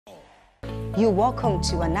You're welcome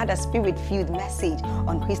to another spirit-filled message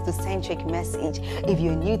on Christocentric Message. If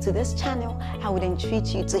you're new to this channel, I would entreat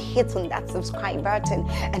you to hit on that subscribe button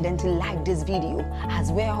and then to like this video.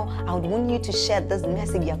 As well, I would want you to share this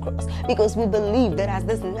message across, because we believe that as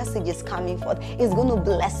this message is coming forth, it's going to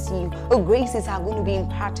bless you. Graces are going to be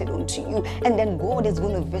imparted unto you, and then God is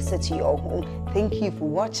going to visit your home. Thank you for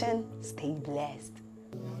watching. Stay blessed.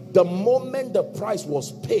 The moment the price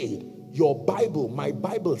was paid, your Bible, my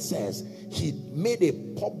Bible says, he made a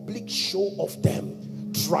public show of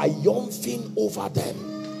them, triumphing over them.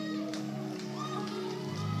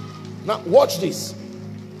 Now watch this.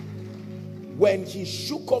 When he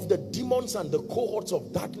shook off the demons and the cohorts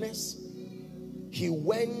of darkness, he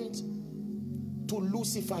went to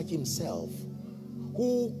Lucifer himself,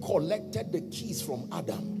 who collected the keys from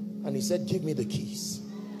Adam, and he said, give me the keys.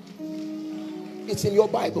 It's in your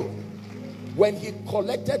Bible. When he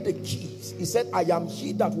collected the keys, he said, I am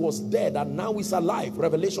he that was dead and now is alive,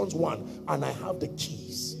 Revelations 1, and I have the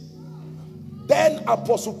keys. Then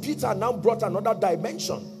Apostle Peter now brought another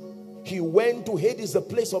dimension. He went to Hades, the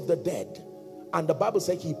place of the dead, and the Bible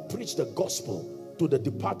said he preached the gospel to the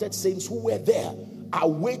departed saints who were there,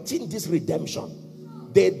 awaiting this redemption.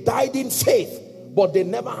 They died in faith, but they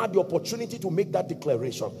never had the opportunity to make that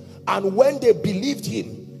declaration. And when they believed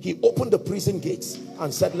him, he opened the prison gates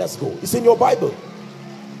and said, let's go. It's in your Bible.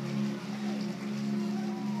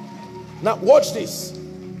 Now watch this.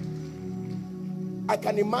 I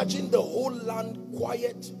can imagine the whole land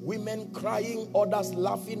quiet, women crying, others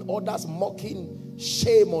laughing, others mocking.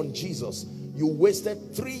 Shame on Jesus. You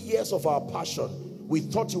wasted 3 years of our passion. We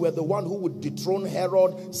thought you were the one who would dethrone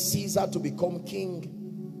Herod, Caesar to become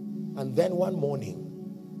king. And then one morning,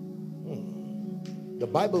 the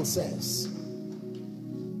Bible says,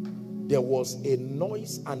 there was a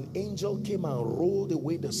noise, an angel came and rolled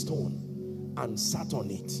away the stone and sat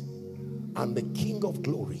on it. And the King of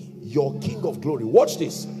glory, your King of glory, watch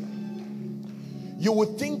this. You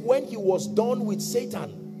would think when he was done with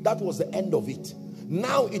Satan, that was the end of it.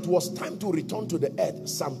 Now it was time to return to the earth,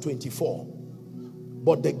 Psalm 24.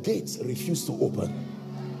 But the gates refused to open.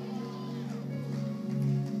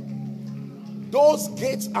 Those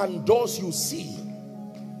gates and doors you see,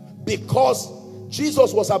 because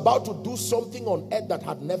Jesus was about to do something on earth that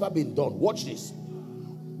had never been done. Watch this.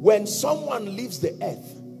 When someone leaves the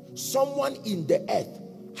earth, someone in the earth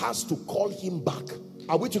has to call him back.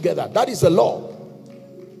 Are we together? That is the law.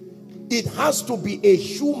 It has to be a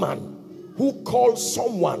human who calls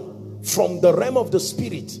someone from the realm of the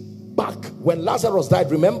spirit back. When Lazarus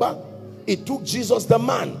died, remember? It took Jesus the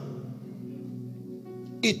man.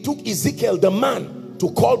 It took Ezekiel the man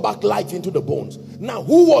to call back life into the bones. Now,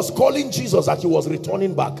 who was calling Jesus that he was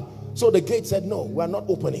returning back? So the gate said, no, we are not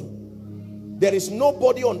opening. There is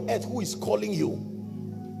nobody on earth who is calling you.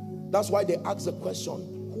 That's why they asked the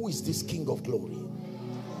question, who is this King of glory?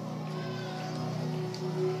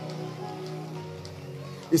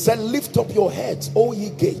 He said, lift up your heads, O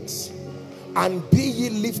ye gates, and be ye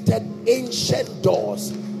lifted, ancient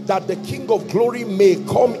doors, that the King of glory may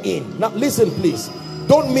come in. Now listen, please.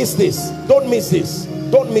 Don't miss this. Don't miss this.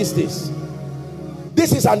 Don't miss this.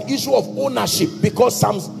 This is an issue of ownership, because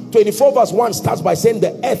Psalms 24 verse 1 starts by saying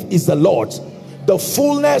the earth is the Lord's, the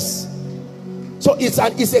fullness. So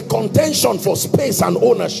it's a contention for space and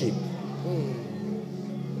ownership.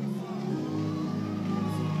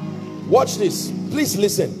 Watch this. Please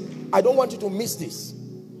listen. I don't want you to miss this.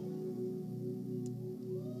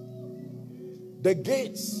 The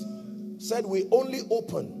gates said we only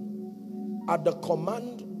open at the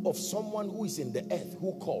command of someone who is in the earth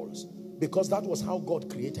who calls, because that was how God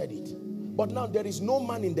created it. But now there is no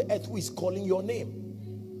man in the earth who is calling your name.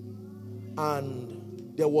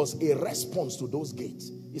 And there was a response to those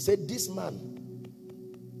gates. He said, this man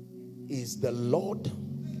is the Lord,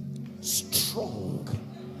 strong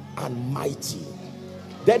and mighty.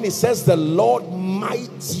 Then he says, the Lord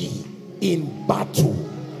mighty in battle.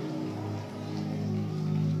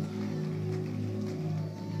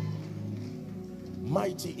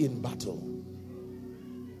 Mighty in battle.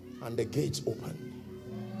 And the gates opened,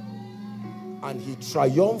 and he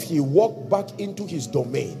triumphed. He walked back into his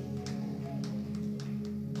domain.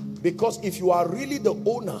 Because if you are really the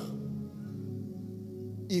owner,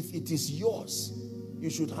 if it is yours,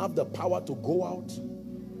 you should have the power to go out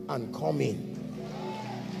and come in.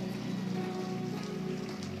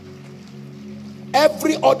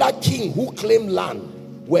 Every other king who claimed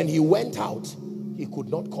land, when he went out, he could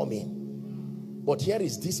not come in. But here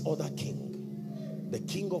is this other king, the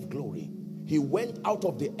King of glory. He went out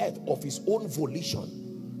of the earth of his own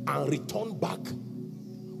volition and returned back.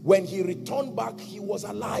 When he returned back, he was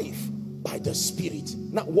alive by the Spirit.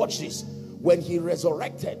 Now watch this. When he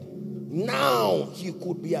resurrected, now he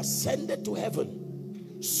could be ascended to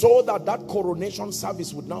heaven, so that that coronation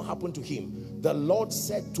service would now happen to him. The Lord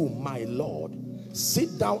said to my Lord,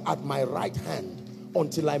 sit down at my right hand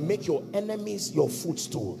until I make your enemies your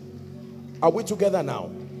footstool. Are we together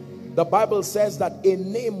now? The Bible says that a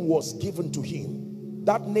name was given to him.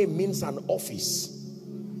 That name means an office.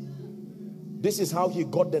 This is how he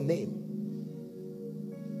got the name.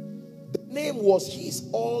 The name was his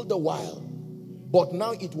all the while, but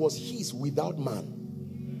now it was his without man.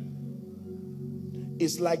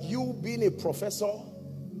 It's like you being a professor,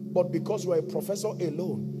 but because you are a professor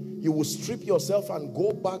alone, you will strip yourself and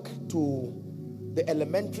go back to the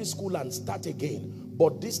elementary school and start again.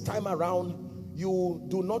 But this time around, you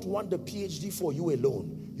do not want the PhD for you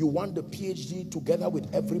alone. You want the PhD together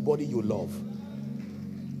with everybody you love.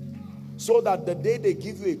 So that the day they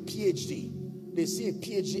give you a PhD, they see a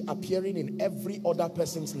PhD appearing in every other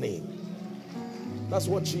person's name. That's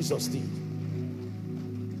what Jesus did.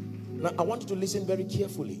 Now, I want you to listen very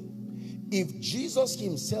carefully. If Jesus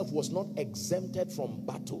himself was not exempted from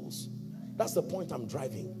battles, that's the point I'm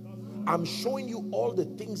driving. I'm showing you all the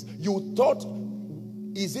things you thought.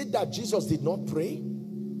 Is it that Jesus did not pray?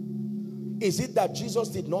 Is it that Jesus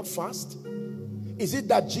did not fast? Is it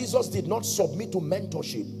that Jesus did not submit to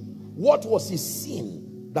mentorship? What was his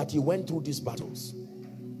sin that he went through these battles?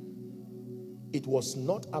 It was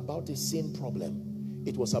not about a sin problem.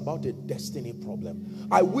 It was about a destiny problem.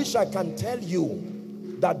 I wish I can tell you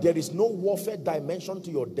that there is no warfare dimension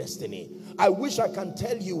to your destiny. I wish I can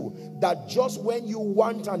tell you that just when you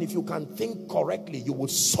want, and if you can think correctly, you will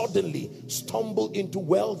suddenly stumble into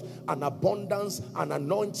wealth and abundance and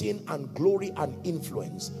anointing and glory and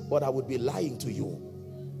influence. But I would be lying to you.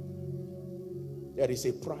 There is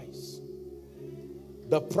a price.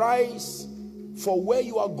 The price for where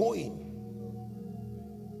you are going.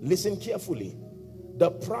 Listen carefully.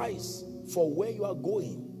 The price for where you are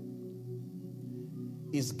going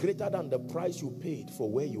is greater than the price you paid for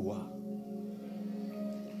where you are.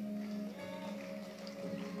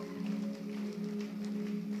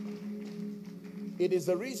 It is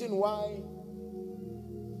the reason why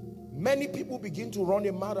many people begin to run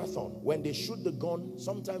a marathon. When they shoot the gun,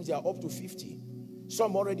 sometimes they are up to 50.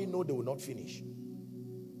 Some already know they will not finish.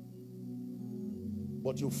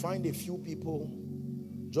 But you find a few people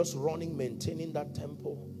just running, maintaining that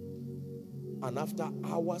tempo. And after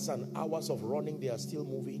hours and hours of running, they are still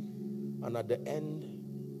moving. And at the end,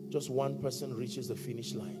 just one person reaches the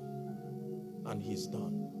finish line. And he's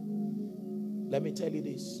done. Let me tell you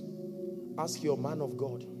this. Ask your man of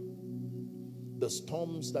God the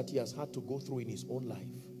storms that he has had to go through in his own life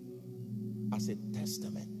as a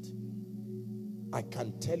testament. I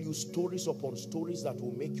can tell you stories upon stories that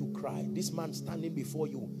will make you cry. This man standing before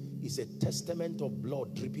you is a testament of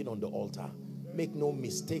blood dripping on the altar. Make no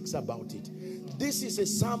mistakes about it. This is a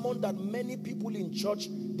sermon that many people in church,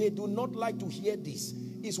 they do not like to hear this.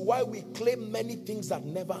 It's why we claim many things that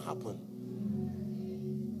never happen.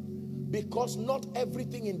 Because not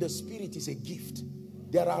everything in the spirit is a gift.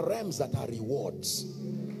 There are realms that are rewards.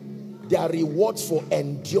 There are rewards for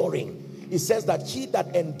enduring. It says that he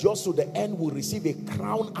that endures to the end will receive a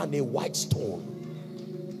crown and a white stone.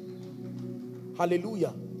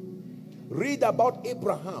 Hallelujah. Read about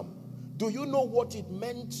Abraham. Do you know what it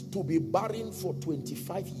meant to be barren for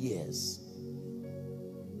 25 years?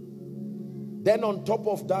 Then on top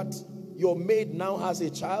of that, your maid now has a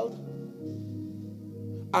child.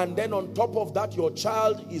 And then on top of that, your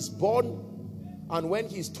child is born. And when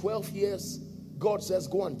he's 12 years, God says,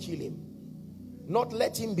 go and kill him. Not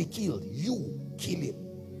let him be killed. You kill him.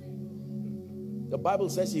 The Bible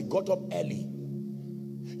says he got up early.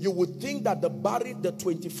 You would think that the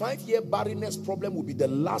 25-year barrenness problem would be the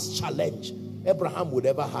last challenge Abraham would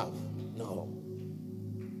ever have. No.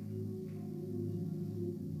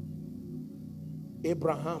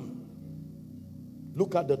 Abraham,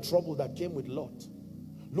 look at the trouble that came with Lot.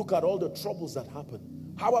 Look at all the troubles that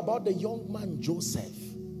happened. How about the young man Joseph?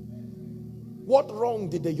 What wrong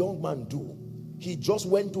did the young man do? He just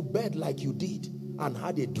went to bed like you did and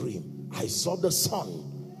had a dream. I saw the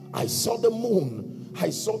sun. I saw the moon. I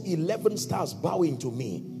saw 11 stars bowing to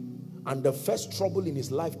me. And the first trouble in his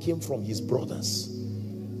life came from his brothers.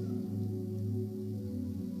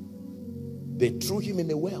 They threw him in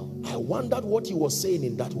a well. I wondered what he was saying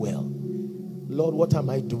in that well. Lord, what am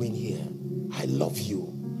I doing here? I love you.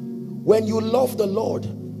 When you love the Lord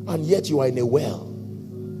and yet you are in a well,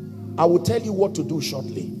 I will tell you what to do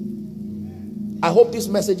shortly. I hope this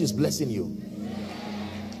message is blessing you.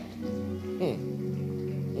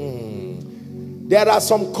 There are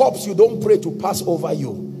some cups you don't pray to pass over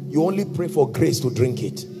you. You only pray for grace to drink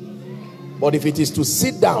it. But if it is to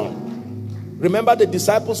sit down, remember the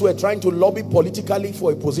disciples were trying to lobby politically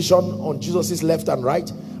for a position on Jesus's left and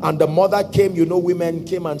right, and the mother came, you know, women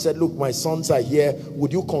came and said, look, my sons are here,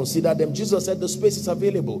 would you consider them? Jesus said the space is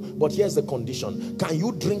available, but here's the condition: can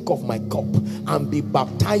you drink of my cup and be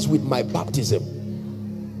baptized with my baptism?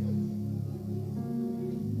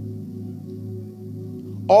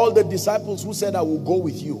 All the disciples who said, I will go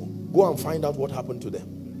with you, go and find out what happened to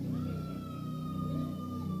them.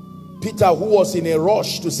 Peter, who was in a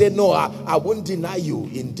rush to say, no, I won't deny you,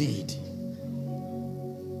 indeed.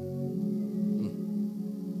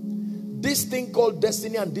 This thing called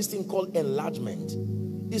destiny and this thing called enlargement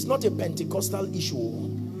is not a Pentecostal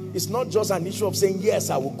issue. It's not just an issue of saying, yes,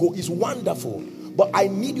 I will go. It's wonderful. But I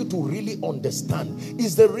need you to really understand,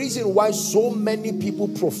 it's the reason why so many people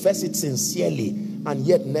profess it sincerely and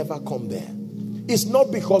yet never come there. It's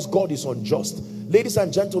not because God is unjust. Ladies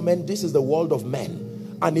and gentlemen, this is the world of men.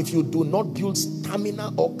 And if you do not build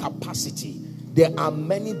stamina or capacity, there are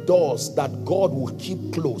many doors that God will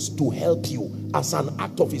keep closed to help you as an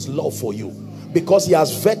act of his love for you. Because he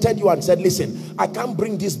has vetted you and said, listen, I can't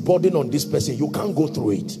bring this burden on this person. You can't go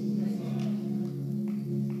through it.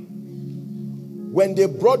 When they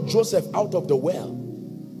brought Joseph out of the well,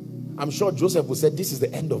 I'm sure Joseph would say, this is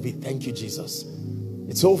the end of it. Thank you, Jesus.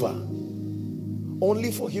 It's over.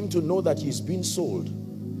 Only for him to know that he's been sold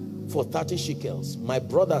for 30 shekels. My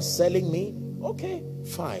brother selling me? Okay,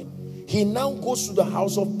 fine. He now goes to the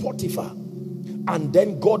house of Potiphar, and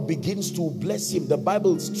then God begins to bless him. The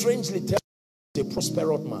Bible strangely tells us he's a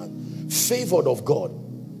prosperous man, favored of God.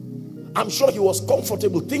 I'm sure he was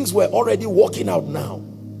comfortable. Things were already working out now.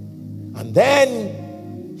 And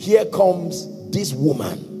then here comes this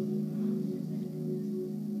woman.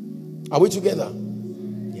 Are we together?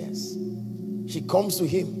 Yes. She comes to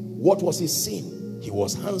him. What was his sin? He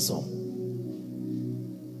was handsome.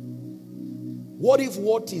 What if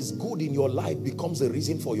what is good in your life becomes a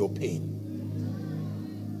reason for your pain?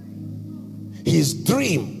 His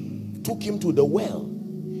dream took him to the well.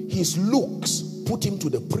 His looks put him to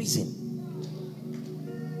the prison.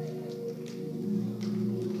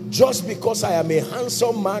 Just because I am a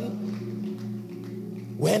handsome man,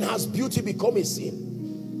 when has beauty become a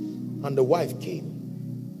sin? And the wife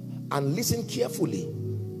came. And listen carefully.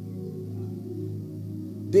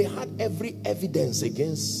 They had every evidence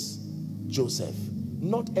against Joseph.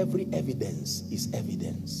 Not every evidence is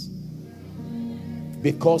evidence.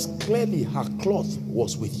 Because clearly her cloth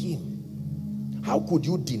was with him. How could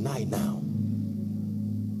you deny now?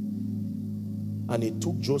 And it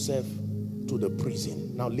took Joseph to the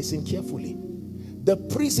prison. Now listen carefully. The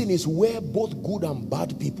prison is where both good and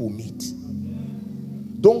bad people meet.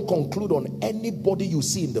 Don't conclude on anybody you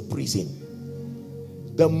see in the prison.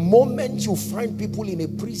 The moment you find people in a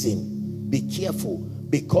prison, be careful,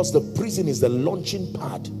 because the prison is the launching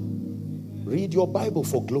pad. Read your Bible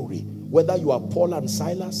for glory. Whether you are Paul and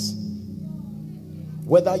Silas,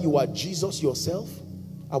 whether you are Jesus yourself,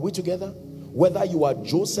 are we together? Whether you are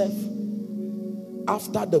Joseph,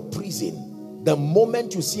 after the prison, the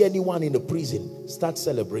moment you see anyone in the prison, start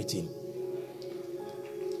celebrating.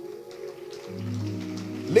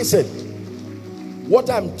 Listen, what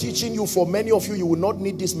I'm teaching you, for many of you, you will not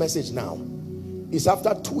need this message now. It's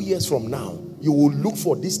after 2 years from now, you will look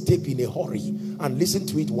for this tape in a hurry and listen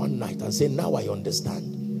to it one night and say, now I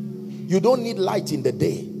understand. You don't need light in the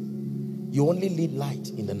day. You only need light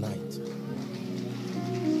in the night.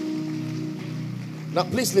 Now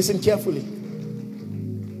please listen carefully.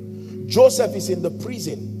 Joseph is in the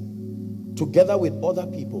prison together with other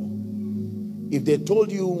people. If they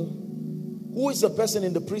told you, who is the person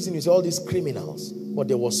in the prison? You say all these criminals. But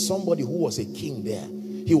there was somebody who was a king there.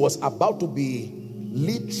 He was about to be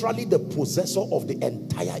literally the possessor of the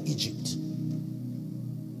entire Egypt.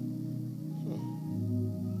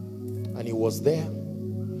 And he was there.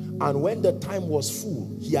 And when the time was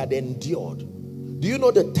full, he had endured. Do you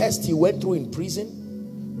know the test he went through in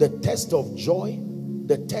prison? The test of joy,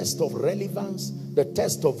 the test of relevance, the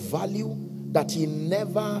test of value, that he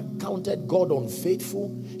never counted God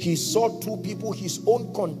unfaithful. He saw two people, his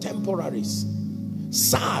own contemporaries,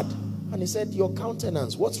 sad. And he said, your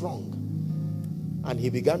countenance, what's wrong? And he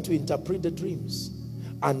began to interpret the dreams.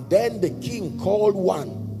 And then the king called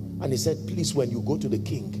one and he said, please, when you go to the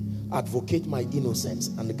king, advocate my innocence.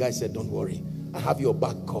 And the guy said, don't worry, I have your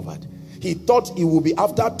back covered. He thought it would be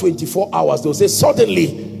after 24 hours. They'll say, suddenly,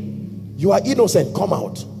 you are innocent, come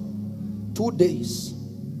out. 2 days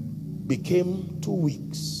became 2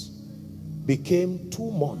 weeks, became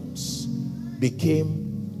 2 months,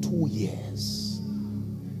 became 2 years.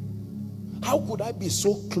 How could I be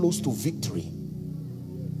so close to victory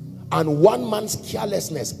And one man's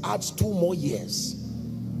carelessness adds 2 more years.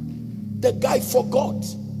 The guy forgot.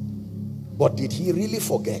 But did he really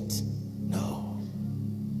forget? No.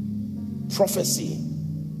 Prophecy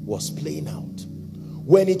was playing out.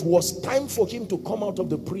 When it was time for him to come out of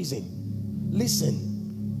the prison,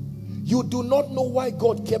 listen, you do not know why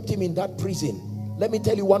God kept him in that prison. Let me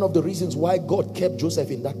tell you one of the reasons why God kept Joseph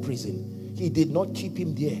in that prison. He did not keep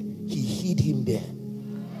him there. He hid him there.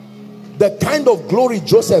 The kind of glory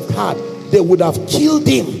Joseph had, they would have killed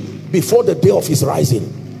him before the day of his rising.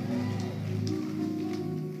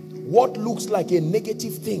 What looks like a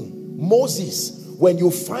negative thing, Moses, when you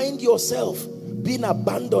find yourself being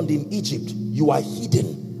abandoned in Egypt, you are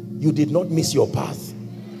hidden. You did not miss your path.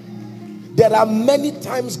 There are many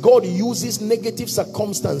times God uses negative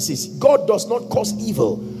circumstances. God does not cause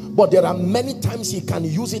evil, but there are many times he can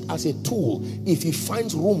use it as a tool if he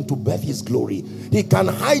finds room to birth his glory. He can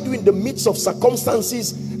hide you in the midst of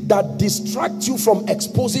circumstances that distract you from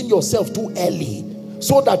exposing yourself too early,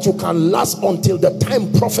 so that you can last until the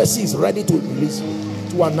time prophecy is ready to release you,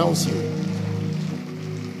 to announce you.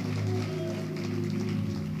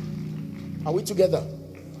 Are we together?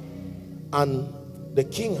 And the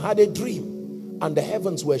king had a dream, and the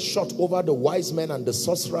heavens were shut over the wise men and the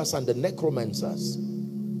sorcerers and the necromancers.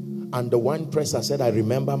 And the wine presser said, I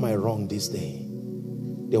remember my wrong this day.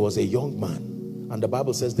 There was a young man, and the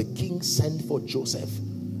Bible says the king sent for Joseph,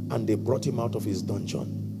 and they brought him out of his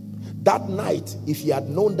dungeon. That night, if he had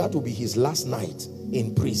known that would be his last night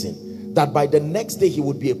in prison, that by the next day he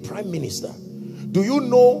would be a prime minister. Do you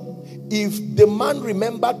know, if the man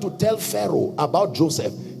remembered to tell Pharaoh about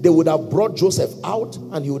Joseph, they would have brought Joseph out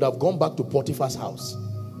and he would have gone back to Potiphar's house.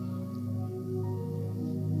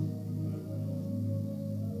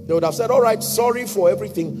 They would have said, all right, sorry for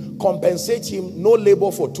everything, compensate him, no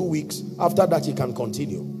labor for 2 weeks. After that, he can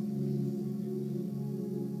continue.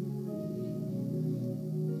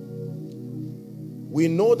 We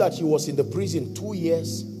know that he was in the prison 2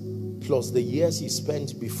 years plus the years he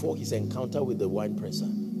spent before his encounter with the wine presser.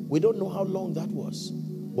 We don't know how long that was,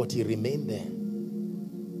 but he remained there.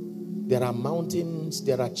 There are mountains,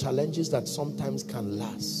 there are challenges that sometimes can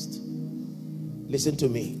last. Listen to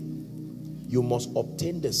me. You must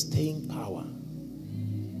obtain the staying power.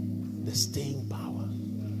 The staying power.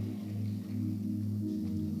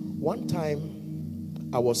 One time,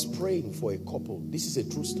 I was praying for a couple. This is a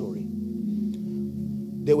true story.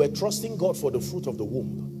 They were trusting God for the fruit of the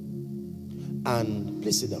womb. And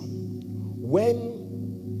please sit down.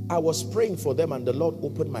 When I was praying for them and the Lord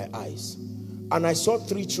opened my eyes, and I saw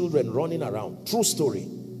 3 children running around. True story.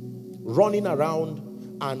 Running around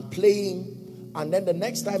and playing. And then the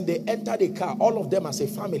next time they entered a car, all of them as a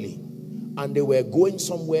family, and they were going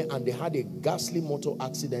somewhere and they had a ghastly motor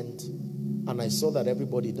accident, and I saw that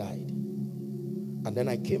everybody died. And then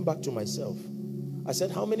I came back to myself. I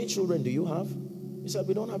said, how many children do you have? He said,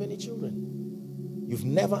 we don't have any children. You've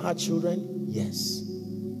never had children? Yes.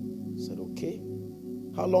 I said, okay.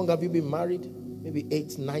 How long have you been married? Maybe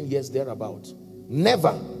 8, 9 years thereabout.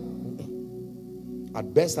 Never.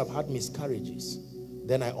 At best, I've had miscarriages.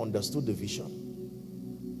 Then I understood the vision.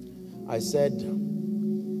 I said,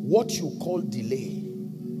 what you call delay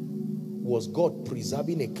was God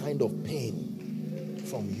preserving a kind of pain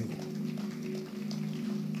from you.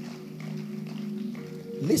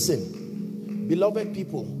 Listen, beloved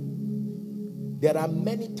people, there are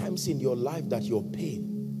many times in your life that your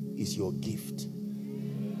pain is your gift.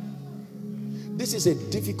 This is a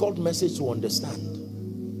difficult message to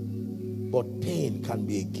understand, but pain can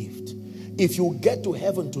be a gift. If you get to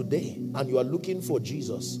heaven today and you are looking for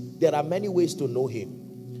Jesus, there are many ways to know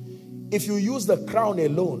him. If you use the crown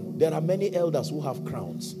alone, there are many elders who have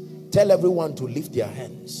crowns. Tell everyone to lift their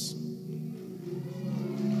hands.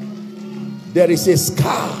 There is a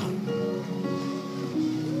scar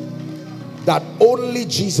that only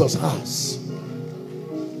Jesus has.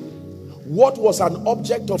 What was an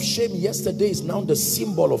object of shame yesterday is now the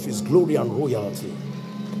symbol of his glory and royalty.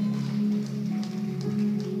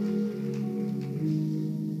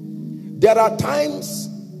 There are times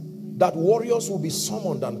that warriors will be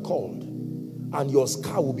summoned and called, and your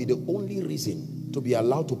scar will be the only reason to be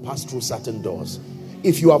allowed to pass through certain doors.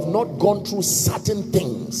 If you have not gone through certain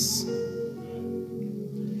things,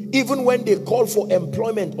 even when they call for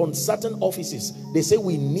employment on certain offices, they say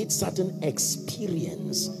we need certain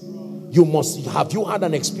experience. You must, have you had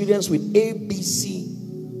an experience with A, B, C?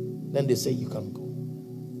 Then they say you can go.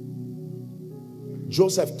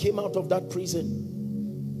 Joseph came out of that prison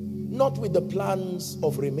not with the plans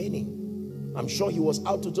of remaining. I'm sure he was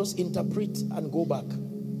out to just interpret and go back.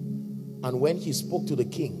 And when he spoke to the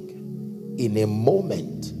king, in a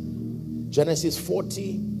moment, Genesis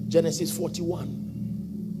 40, Genesis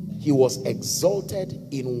 41. He was exalted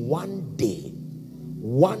in one day.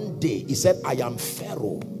 One day, he said, I am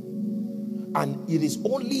Pharaoh, and it is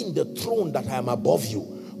only in the throne that I am above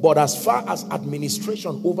you. But as far as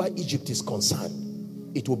administration over Egypt is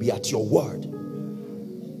concerned, it will be at your word.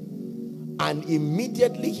 And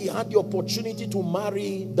immediately he had the opportunity to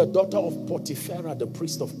marry the daughter of Potiphar, the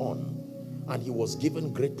priest of On, and he was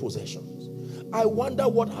given great possessions. I wonder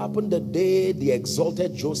what happened the day the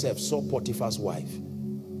exalted Joseph saw Potiphar's wife.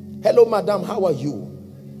 Hello, madam, how are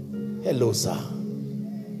you? Hello, sir.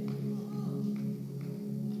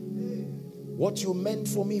 What you meant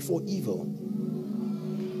for me for evil,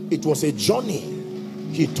 it was a journey.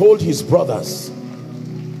 He told his brothers,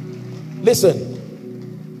 listen,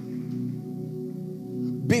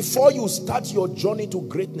 before you start your journey to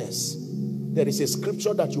greatness, there is a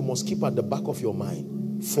scripture that you must keep at the back of your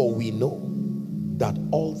mind. For we know that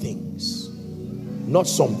all things, not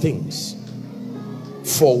some things,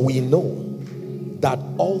 for we know that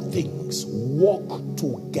all things work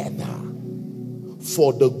together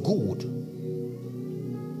for the good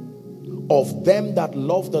of them that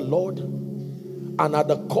love the Lord and are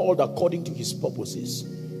the called according to his purposes.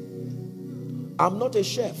 I'm not a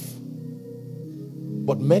chef,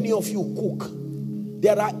 but many of you cook.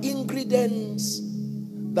 There are ingredients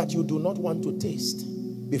that you do not want to taste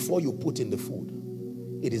before you put in the food.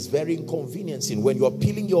 It is very inconveniencing. When you are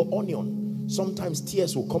peeling your onion, sometimes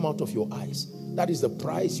tears will come out of your eyes. That is the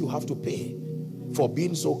price you have to pay for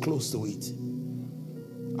being so close to it.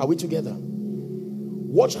 Are we together?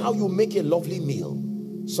 Watch how you make a lovely meal.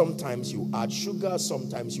 Sometimes you add sugar,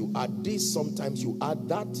 sometimes you add this, sometimes you add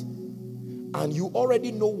that, and you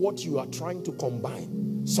already know what you are trying to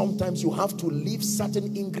combine. Sometimes you have to leave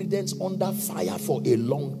certain ingredients under fire for a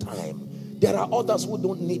long time. There are others who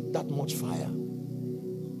don't need that much fire.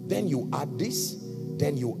 Then you add this,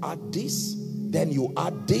 then you add this, then you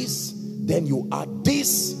add this, then you add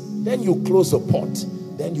this, then you close the pot,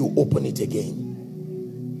 then you open it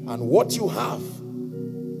again. And what you have,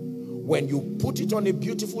 when you put it on a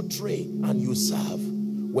beautiful tray and you serve,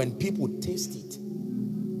 when people taste it,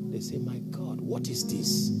 they say, my God, what is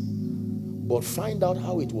this? But find out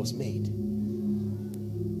how it was made.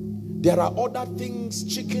 There are other things,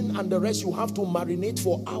 chicken and the rest, you have to marinate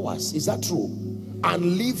for hours. Is that true?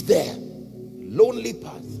 And live there. Lonely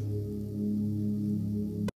path.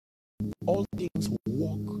 All things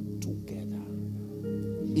work together.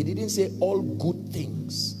 It didn't say all good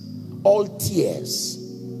things, all tears,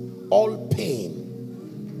 all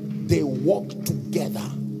pain. They work together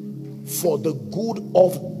for the good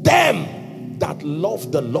of them that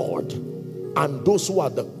love the Lord and those who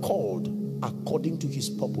are the called according to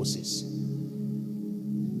his purposes.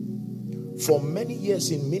 For many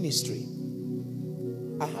years in ministry,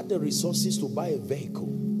 I had the resources to buy a vehicle,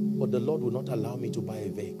 but the Lord would not allow me to buy a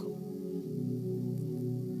vehicle.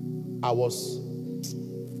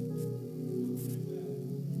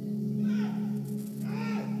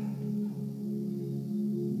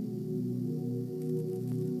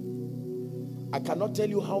 I cannot tell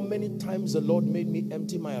you how many times the Lord made me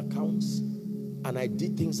empty my accounts, and I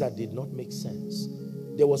did things that did not make sense.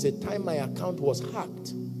 There was a time my account was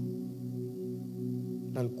hacked,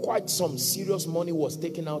 and quite some serious money was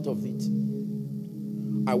taken out of it.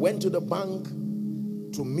 I went to the bank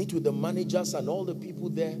to meet with the managers and all the people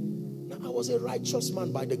there. Now, I was a righteous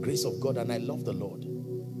man by the grace of God, and I love the Lord.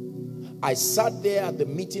 I sat there at the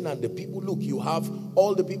meeting, and the people, look, you have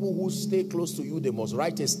all the people who stay close to you, they must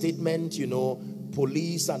write a statement, you know,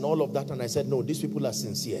 police and all of that. And I said, no, these people are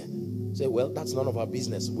sincere. Say, well, that's none of our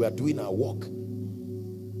business. We are doing our work.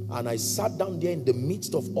 And I sat down there in the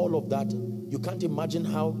midst of all of that. You can't imagine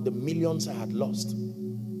how the millions I had lost.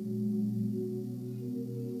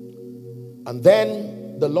 And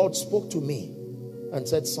then the Lord spoke to me and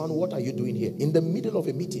said, son, what are you doing here? In the middle of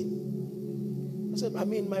a meeting. I said, I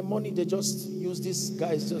mean, my money, they just use these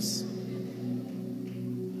guys just.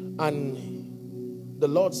 And the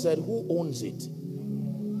Lord said, who owns it?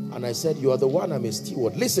 And I said, you are the one, I'm a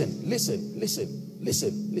steward. Listen, listen, listen,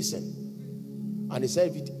 listen, listen. And he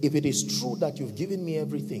said, if it is true that you've given me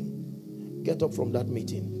everything, get up from that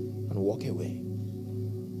meeting and walk away.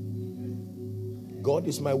 God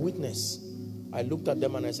is my witness. I looked at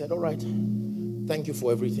them and I said, all right, thank you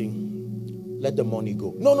for everything. Let the money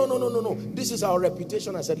go. No, no, no, no, no, no. This is our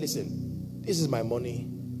reputation. I said, listen, this is my money.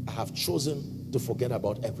 I have chosen to forget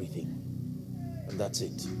about everything. And that's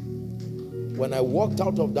it. When I walked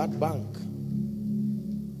out of that bank,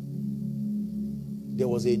 there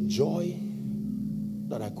was a joy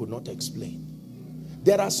that I could not explain.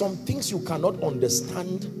 There are some things you cannot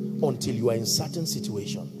understand until you are in certain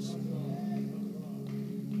situations.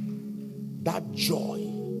 joy.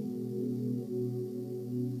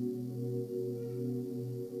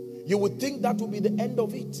 You would think that would be the end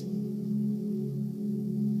of it.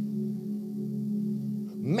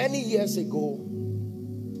 Many years ago,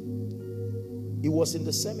 it was in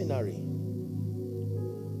the seminary,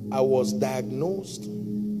 I was diagnosed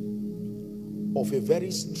of a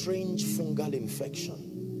very strange fungal infection.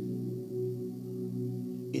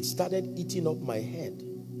 It started eating up my head.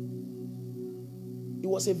 It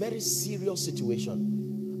was a very serious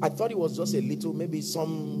situation. I thought it was just a little, maybe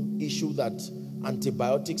some issue that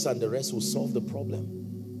antibiotics and the rest will solve the problem.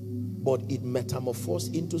 But it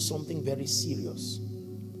metamorphosed into something very serious.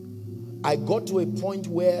 I got to a point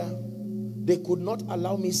where they could not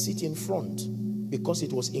allow me sit in front because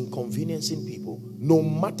it was inconveniencing people. No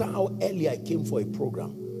matter how early I came for a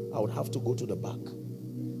program, I would have to go to the back.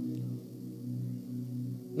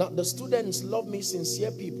 Now, the students love me,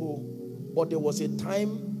 sincere people, but there was a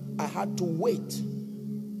time I had to wait.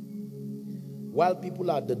 While people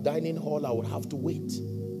are at the dining hall, I would have to wait.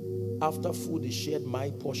 After food is shared,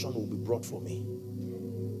 my portion will be brought for me.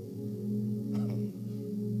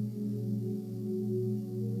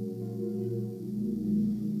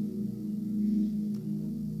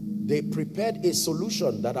 They prepared a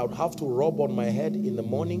solution that I would have to rub on my head in the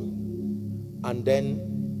morning and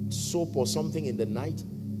then soap or something in the night.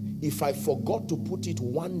 If I forgot to put it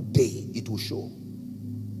one day, it will show.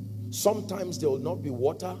 Sometimes there will not be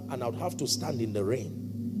water and I would have to stand in the rain.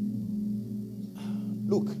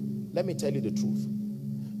 Look, let me tell you the truth.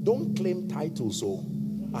 Don't claim titles. So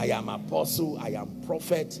I am apostle, I am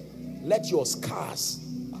prophet. Let your scars.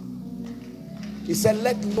 He said,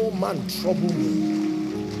 let no man trouble me.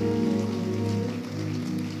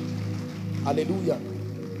 Hallelujah.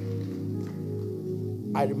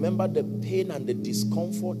 I remember the pain and the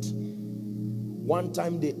discomfort. One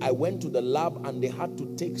time I went to the lab and they had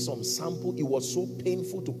to take some sample. It was so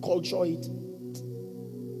painful to culture it.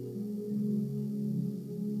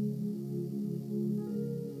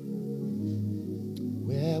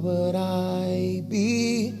 Where would I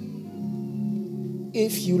be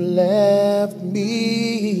if you left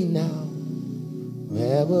me now?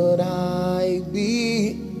 Where would I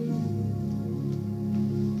be?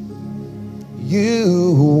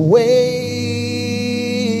 You waited,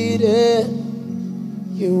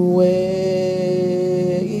 you waited,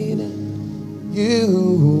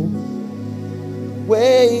 you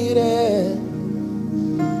waited.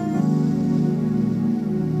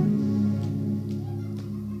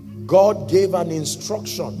 God gave an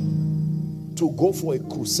instruction to go for a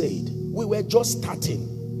crusade. We were just starting.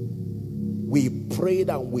 We prayed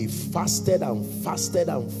and we fasted and fasted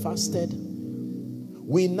and fasted.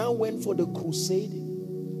 We now went for the crusade,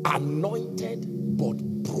 anointed but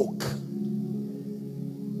broke.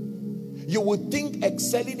 You would think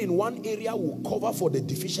excelling in one area will cover for the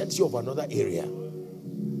deficiency of another area.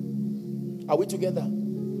 Are we together?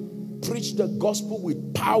 Preach the gospel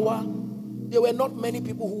with power. There were not many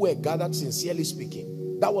people who were gathered, sincerely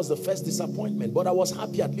speaking. That was the first disappointment, but I was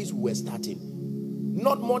happy at least we were starting.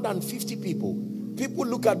 Not more than 50 people. People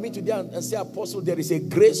look at me today and say, Apostle, there is a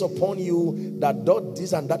grace upon you that does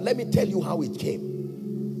this and that. Let me tell you how it came.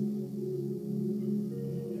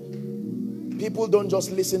 People don't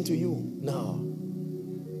just listen to you. No.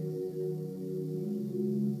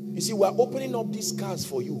 You see, we're opening up these cars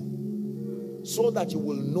for you so that you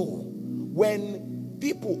will know when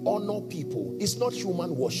people honor people, it's not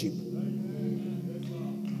human worship.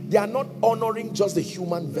 They are not honoring just the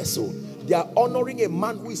human vessel. They are honoring a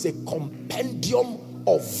man who is a compendium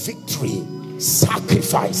of victory,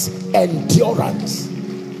 sacrifice, endurance.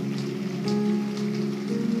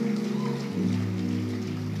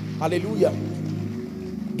 Hallelujah.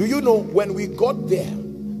 Do you know when we got there,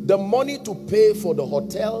 the money to pay for the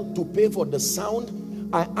hotel, to pay for the sound,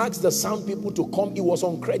 I asked the sound people to come. It was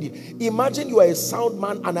on credit. Imagine you are a sound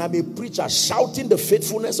man and I'm a preacher shouting the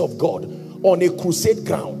faithfulness of God on a crusade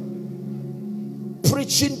ground.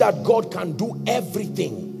 Preaching that God can do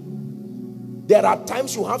everything. There are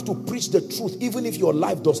times you have to preach the truth even if your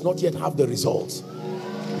life does not yet have the results.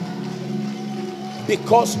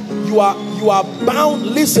 Because you are bound,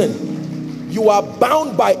 listen, you are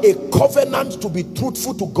bound by a covenant to be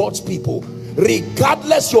truthful to God's people.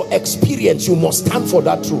 Regardless your experience, you must stand for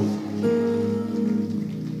that truth.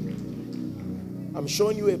 I'm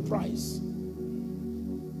showing you a price.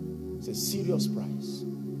 It's a serious price.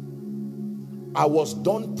 I was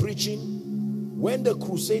done preaching. When the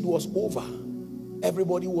crusade was over,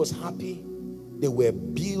 everybody was happy. There were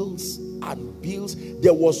bills and bills.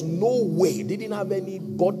 There was no way. They didn't have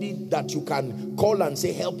anybody that you can call and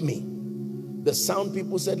say, help me. The sound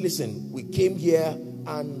people said, listen, we came here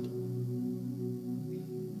and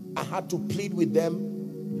I had to plead with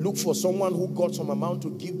them, look for someone who got some amount to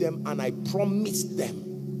give them, and I promised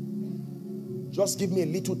them, just give me a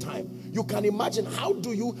little time. You can imagine, how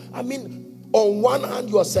do you, I mean, on one hand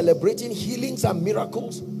you are celebrating healings and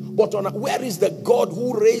miracles, but where is the God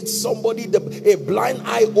who raised somebody, a blind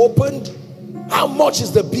eye opened? How much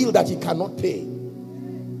is the bill that he cannot pay?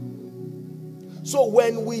 So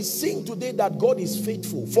when we sing today that God is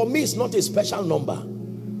faithful, for me it's not a special number.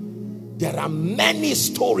 There are many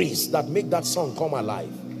stories that make that song come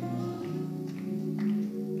alive.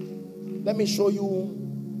 Let me show you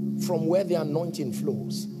from where the anointing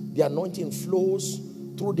flows. The anointing flows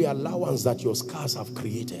through the allowance that your scars have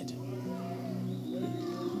created.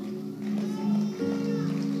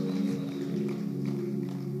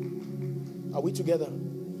 Are we together?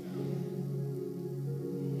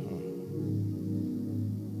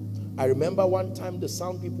 I remember one time the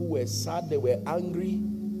sound people were sad, they were angry,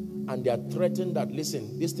 and they had threatened that,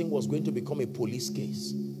 listen, this thing was going to become a police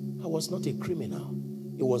case. I was not a criminal.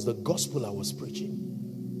 It was the gospel I was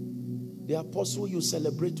preaching. The apostle you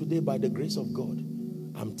celebrate today by the grace of God,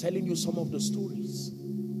 I'm telling you some of the stories.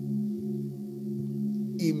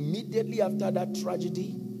 Immediately after that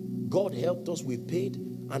tragedy, God helped us, we paid,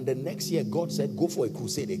 and the next year God said, go for a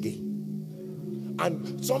crusade again.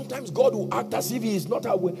 And sometimes God will act as if he is not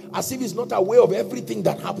aware, of everything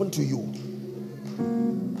that happened to you.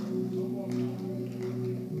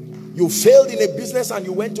 You failed in a business and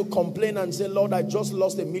you went to complain and say, Lord, I just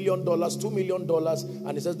lost $1 million, $2 million.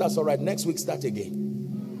 And he says, that's all right, next week start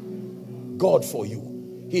again. God for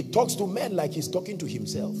you. He talks to men like he's talking to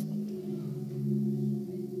himself.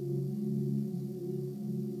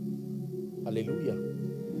 Hallelujah.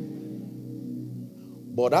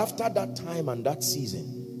 But after that time and that season,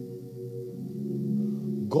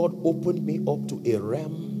 God opened me up to a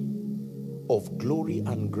realm of glory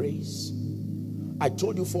and grace. I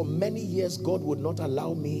told you for many years, God would not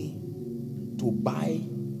allow me to buy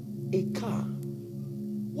a car.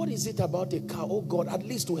 What is it about a car? Oh God, at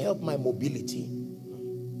least to help my mobility.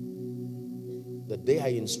 The day I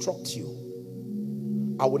instruct you,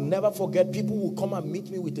 I will never forget, people will come and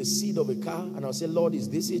meet me with a seed of a car, and I'll say, Lord, is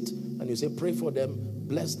this it? And you say, pray for them,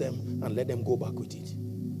 bless them, and let them go back with it.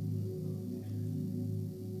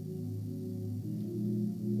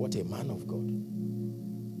 What a man of God.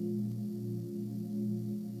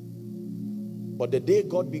 But the day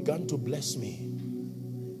God began to bless me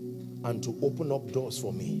and to open up doors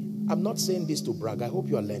for me, I'm not saying this to brag, I hope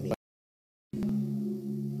you are learning.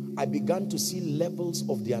 I began to see levels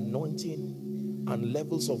of the anointing and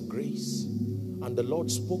levels of grace, and the Lord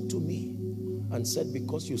spoke to me and said,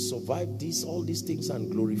 because you survived this, all these things,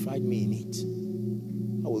 and glorified me in it,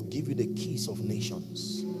 I will give you the keys of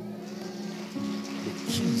nations,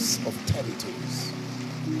 the keys of territories.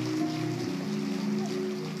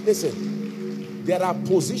 Listen, there are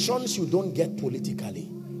positions you don't get politically.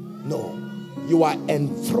 No, you are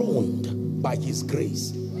enthroned by his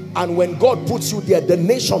grace. And when God puts you there, the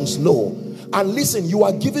nations know. And listen, you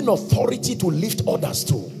are given authority to lift others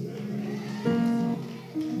too.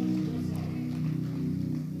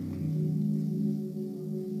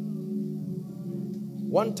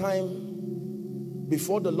 One time,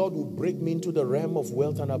 before the Lord would break me into the realm of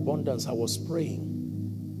wealth and abundance, I was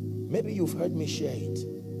praying. Maybe you've heard me share it.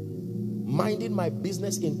 Minding my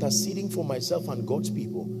business, interceding for myself and God's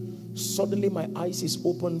people. Suddenly my eyes is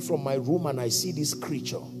opened from my room and I see this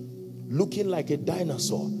creature looking like a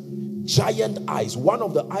dinosaur. Giant eyes. One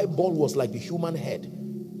of the eyeball was like the human head.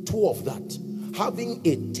 Two of that. Having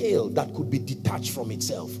a tail that could be detached from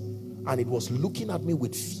itself. And it was looking at me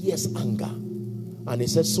with fierce anger. And he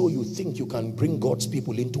said, so you think you can bring God's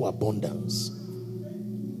people into abundance?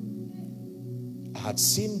 I had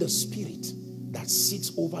seen the spirit that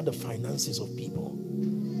sits over the finances of people.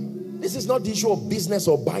 This is not the issue of business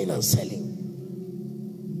or buying and selling.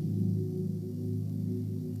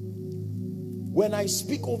 When I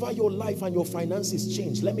speak over your life and your finances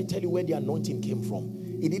change, let me tell you where the anointing came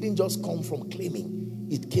from. It didn't just come from claiming.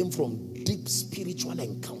 It came from deep spiritual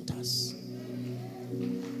encounters.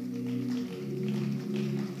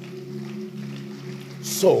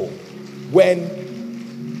 So, when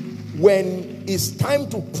it's time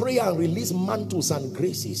to pray and release mantles and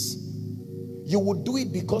graces, you will do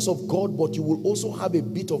it because of God, but you will also have a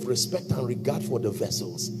bit of respect and regard for the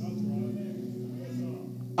vessels.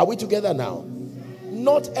 Are we together now?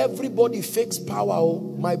 Not everybody fakes power.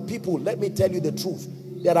 Oh, my people, let me tell you the truth.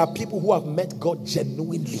 There are people who have met God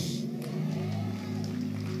genuinely.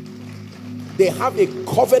 They have a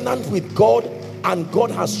covenant with God, and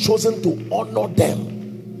God has chosen to honor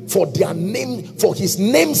them for their name, for his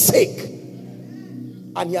name's sake.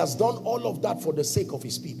 And he has done all of that for the sake of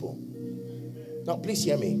his people. Now please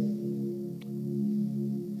hear me.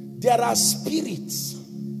 There are spirits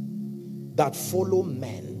that follow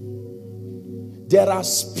men. There are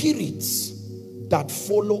spirits that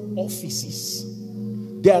follow offices.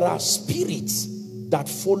 There are spirits that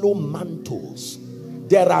follow mantles.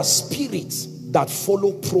 There are spirits that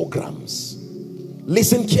follow programs.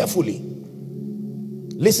 Listen carefully.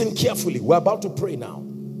 Listen carefully. We're about to pray now.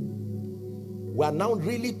 We are now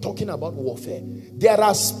really talking about warfare. There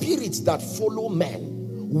are spirits that follow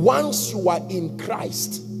men. Once you are in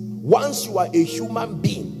Christ, once you are a human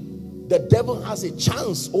being, the devil has a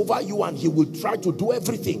chance over you and he will try to do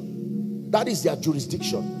everything. That is their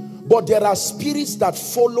jurisdiction. But there are spirits that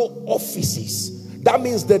follow offices. That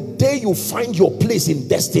means the day you find your place in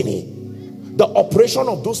destiny, the operation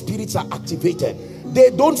of those spirits are activated.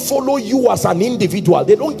 They don't follow you as an individual.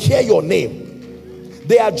 They don't care your name.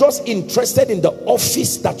 They are just interested in the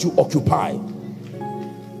office that you occupy.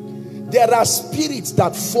 There are spirits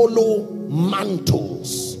that follow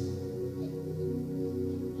mantles.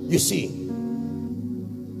 You see,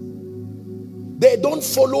 they don't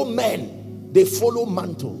follow men, they follow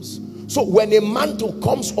mantles. So when a mantle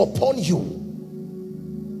comes upon you,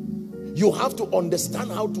 you have to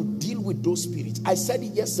understand how to deal with those spirits. I said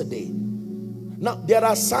it yesterday. Now, there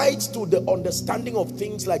are sides to the understanding of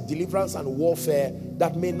things like deliverance and warfare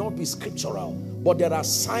that may not be scriptural, but there are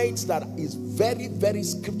sides that is very, very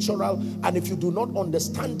scriptural, and if you do not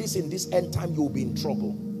understand this in this end time, you will be in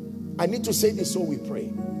trouble. I need to say this so we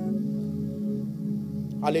pray.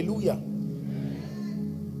 Hallelujah.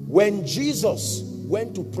 When Jesus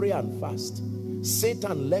went to pray and fast,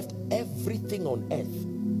 Satan left everything on earth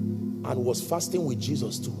and was fasting with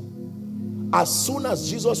Jesus too. As soon as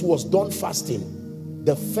Jesus was done fasting,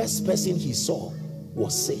 the first person he saw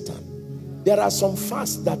was Satan. There are some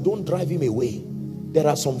fasts that don't drive him away. There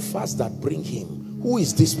are some fasts that bring him. Who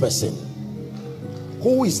is this person?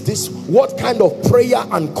 Who is this? What kind of prayer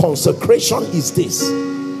and consecration is this?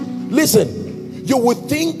 Listen, you would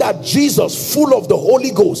think that Jesus, full of the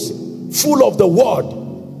Holy Ghost, full of the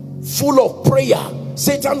word, full of prayer,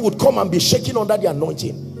 Satan would come and be shaking under the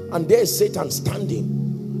anointing. And there is Satan standing.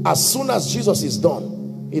 As soon as Jesus is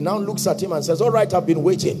done, he now looks at him and says, all right, I've been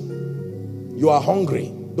waiting. You are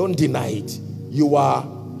hungry. Don't deny it. You are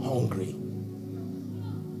hungry.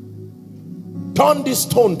 Turn this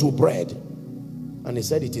stone to bread. And he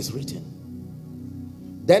said, it is written.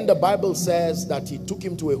 Then the Bible says that he took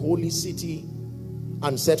him to a holy city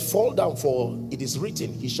and said, fall down, for it is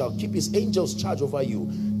written, he shall keep his angels charge over you.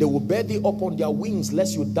 They will bear thee up on their wings,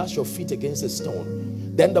 lest you dash your feet against a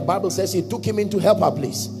stone. Then the Bible says he took him into, help her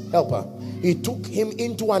please, help her. He took him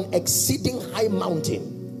into an exceeding high mountain.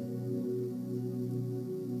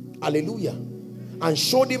 Hallelujah. And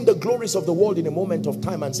showed him the glories of the world in a moment of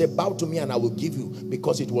time and said, bow to me and I will give you,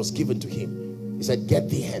 because it was given to him. He said, get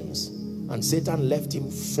thee hence. And Satan left him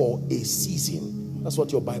for a season. That's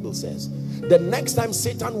what your Bible says. The next time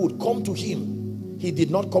Satan would come to him, he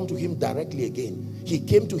did not come to him directly again. He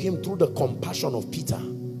came to him through the compassion of Peter.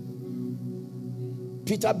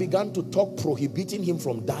 Peter began to talk, prohibiting him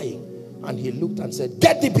from dying. And he looked and said,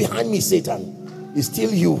 get thee behind me, Satan. It's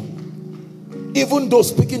still you. Even though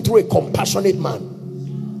speaking through a compassionate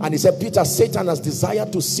man. And he said, Peter, Satan has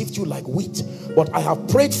desired to sift you like wheat, but I have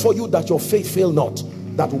prayed for you that your faith fail not,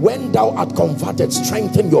 that when thou art converted,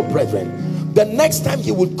 strengthen your brethren. The next time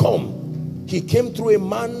he would come, he came through a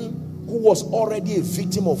man who was already a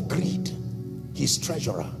victim of greed, his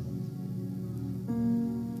treasurer.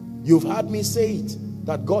 You've heard me say it,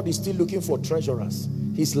 that God is still looking for treasurers.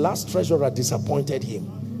 His last treasurer disappointed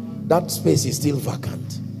him. That space is still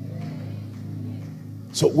vacant.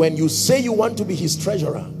 So when you say you want to be his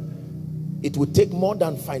treasurer, it would take more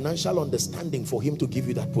than financial understanding for him to give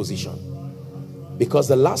you that position. Because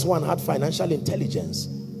the last one had financial intelligence.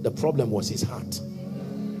 The problem was his heart.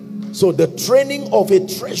 So the training of a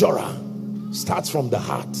treasurer starts from the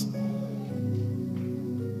heart.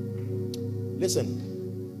 Listen.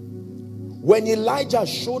 When Elijah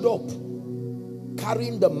showed up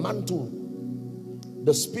carrying the mantle,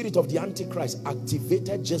 the spirit of the Antichrist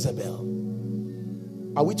activated Jezebel.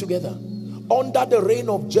 Are we together? Under the reign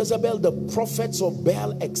of Jezebel, the prophets of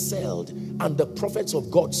Baal excelled and the prophets of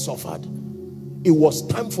God suffered. It was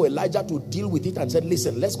time for Elijah to deal with it and said,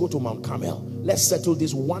 listen, let's go to Mount Carmel. Let's settle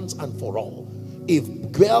this once and for all. If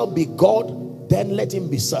Baal be God, then let him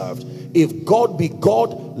be served. If God be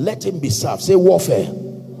God, let him be served. Say warfare.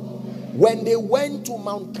 When they went to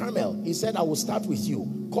Mount Carmel, he said, I will start with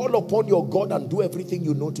you. Call upon your God and do everything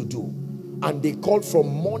you know to do. And they called from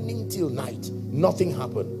morning till night. Nothing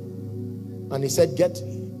happened. And he said, get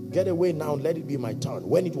Get away now, let it be my turn.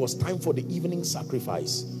 When it was time for the evening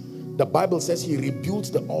sacrifice, the Bible says he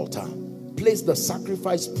rebuilt the altar, placed the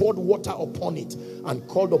sacrifice, poured water upon it, and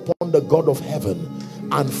called upon the God of heaven.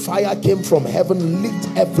 And fire came from heaven,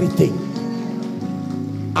 lit everything.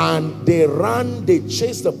 And they ran, they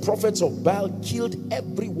chased the prophets of Baal, killed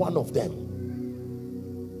every one of them.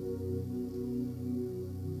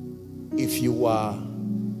 If you are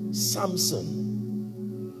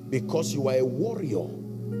Samson, because you are a warrior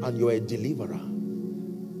and you are a deliverer,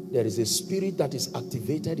 there is a spirit that is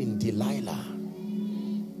activated in Delilah.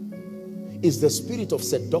 It's the spirit of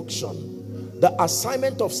seduction. The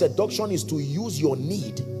assignment of seduction is to use your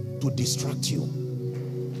need to distract you.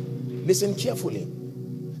 Listen carefully.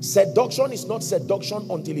 Seduction is not seduction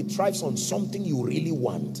until it thrives on something you really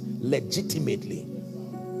want, legitimately.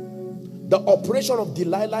 The operation of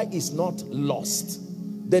Delilah is not lust.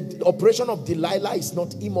 The operation of Delilah is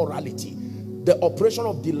not immorality. The operation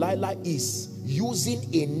of Delilah is using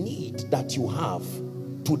a need that you have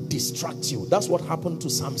to distract you. That's what happened to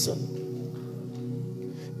Samson.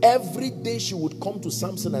 Every day she would come to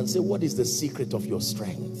Samson and say, what is the secret of your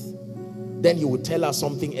strength? Then he would tell her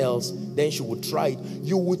something else. Then she would try it.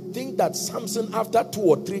 You would think that Samson, after 2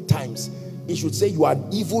 or 3 times, he should say, you are an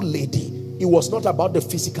evil lady. It was not about the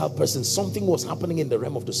physical person. Something was happening in the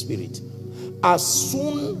realm of the spirit. As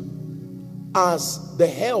soon as the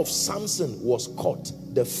hair of Samson was cut,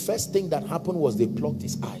 the first thing that happened was they plucked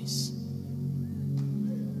his eyes.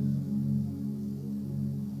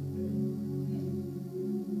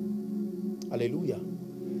 Hallelujah.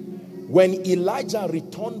 When Elijah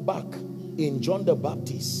returned back in John the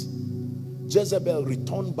Baptist, Jezebel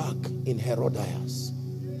returned back in Herodias.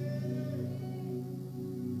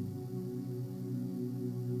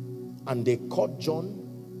 And they caught John.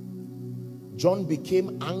 John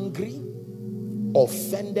became angry,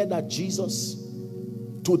 offended at Jesus,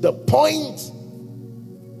 to the point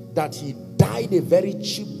that he died a very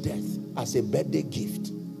cheap death as a birthday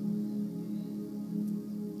gift.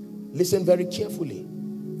 Listen very carefully.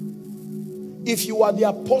 If you are the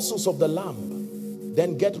apostles of the Lamb,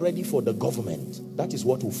 then get ready for the government. That is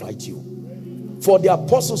what will fight you. For the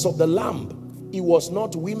apostles of the Lamb, it was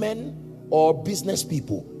not women or business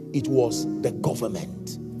people. It was the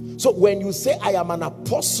government. So when you say, I am an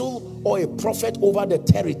apostle or a prophet over the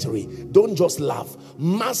territory, don't just laugh.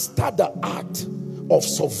 Master the art of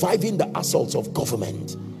surviving the assaults of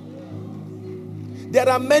government. There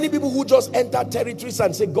are many people who just enter territories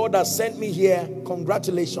and say, God has sent me here.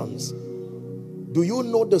 Congratulations. Do you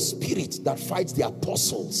know the spirit that fights the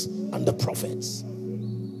apostles and the prophets?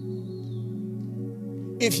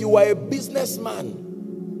 If you are a businessman,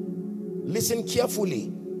 listen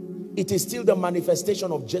carefully. It is still the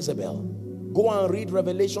manifestation of Jezebel. Go and read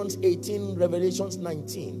Revelations 18, Revelations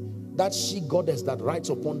 19. That she-goddess that rides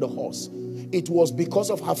upon the horse. It was because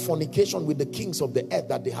of her fornication with the kings of the earth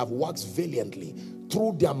that they have waxed valiantly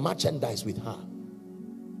through their merchandise with her.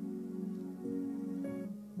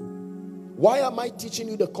 Why am I teaching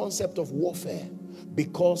you the concept of warfare?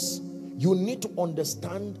 Because you need to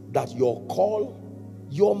understand that your call,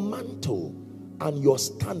 your mantle, and your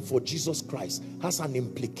stand for Jesus Christ has an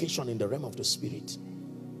implication in the realm of the spirit.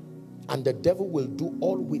 And the devil will do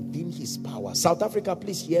all within his power. South Africa,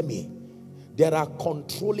 please hear me. There are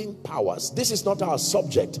controlling powers. This is not our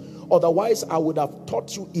subject. Otherwise, I would have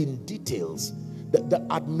taught you in details the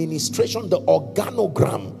administration, the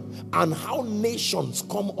organogram, and how nations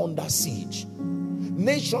come under siege.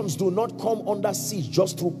 Nations do not come under siege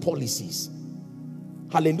just through policies.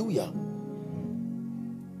 Hallelujah.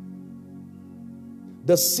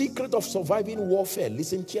 The secret of surviving warfare,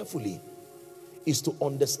 listen carefully, is to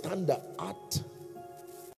understand the art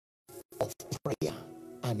of prayer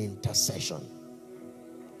and intercession.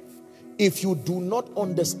 If you do not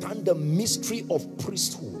understand the mystery of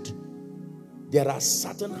priesthood, there are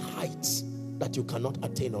certain heights that you cannot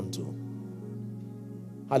attain unto.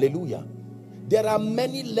 Hallelujah. There are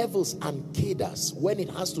many levels and cadres when it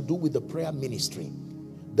has to do with the prayer ministry.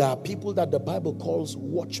 There are people that the Bible calls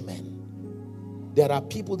watchmen. There are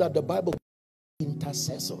people that the Bible calls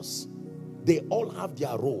intercessors. They all have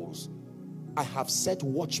their roles. I have set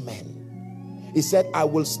watchmen. He said, I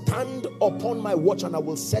will stand upon my watch and I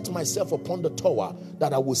will set myself upon the tower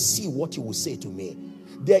that I will see what you will say to me.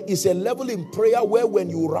 There is a level in prayer where when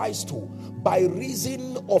you rise to, by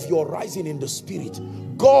reason of your rising in the spirit,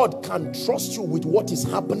 God can trust you with what is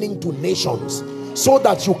happening to nations so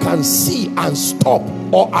that you can see and stop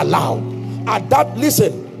or allow. At that,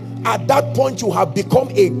 listen, at that point you have become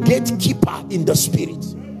a gatekeeper in the spirit.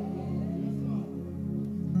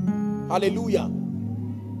 Hallelujah.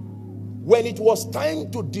 When it was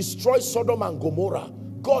time to destroy Sodom and Gomorrah,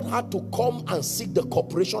 God had to come and seek the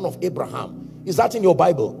cooperation of Abraham. Is that in your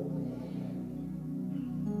Bible?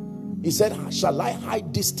 He said, shall I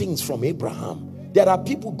hide these things from Abraham? There are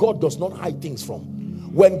people God does not hide things from.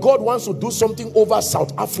 When God wants to do something over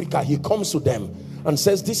South Africa, he comes to them and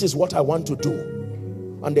says, this is what I want to do.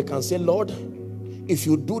 And they can say, Lord, if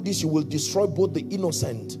you do this, you will destroy both the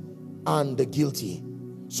innocent and the guilty.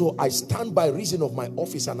 So I stand by reason of my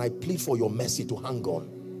office and I plead for your mercy to hang on.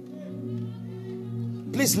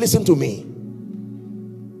 Please listen to me.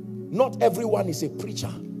 Not everyone is a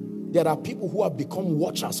preacher. There are people who have become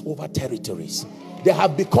watchers over territories. They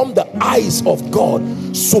have become the eyes of God,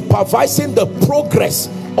 supervising the progress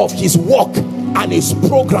of his work and his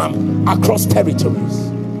program across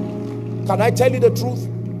territories. Can I tell you the truth?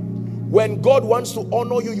 When God wants to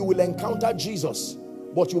honor you, you will encounter Jesus,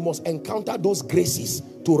 but you must encounter those graces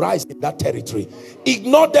to rise in that territory.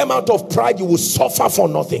 Ignore them out of pride, you will suffer for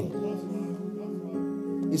nothing.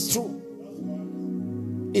 It's true.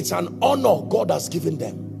 It's an honor God has given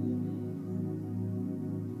them.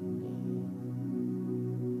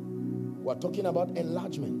 We're talking about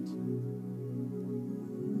enlargement.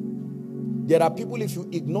 There are people, if you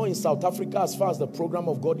ignore in South Africa as far as the program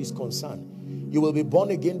of God is concerned, you will be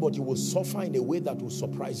born again, but you will suffer in a way that will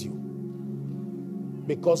surprise you.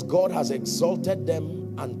 Because God has exalted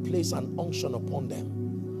them and placed an unction upon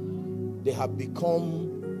them. They have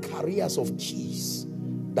become carriers of keys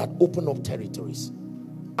that open up territories.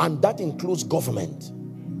 And that includes government.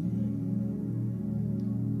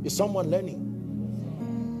 Is someone learning?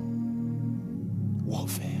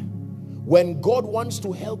 Warfare. When God wants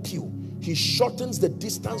to help you, he shortens the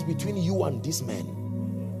distance between you and these men,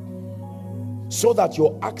 so that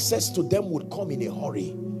your access to them would come in a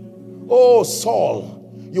hurry. Oh,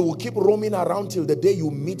 Saul, you will keep roaming around till the day you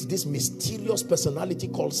meet this mysterious personality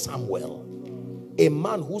called Samuel, a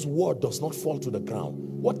man whose word does not fall to the ground.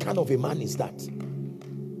 What kind of a man is that?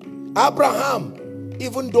 Abraham,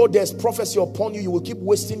 even though there's prophecy upon you, you will keep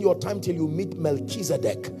wasting your time till you meet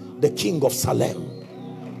Melchizedek, the king of Salem.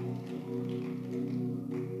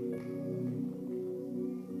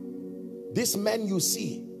 These men you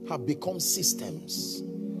see have become systems.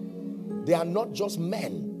 They are not just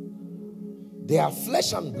men. They are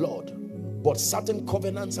flesh and blood, but certain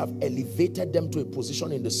covenants have elevated them to a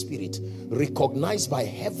position in the spirit, recognized by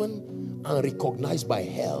heaven and recognized by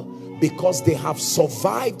hell, because they have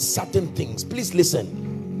survived certain things. Please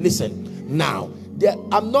listen. Listen. Now,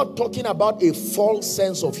 I'm not talking about a false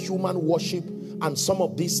sense of human worship and some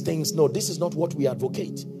of these things. No, this is not what we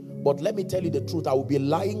advocate. But let me tell you the truth. I will be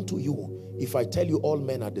lying to you if I tell you all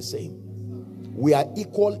men are the same. We are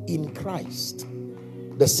equal in Christ.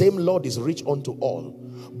 The same Lord is rich unto all.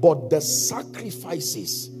 But the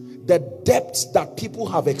sacrifices, the depths that people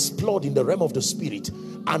have explored in the realm of the spirit,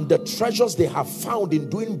 and the treasures they have found in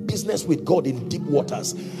doing business with God in deep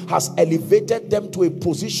waters, has elevated them to a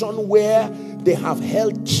position where they have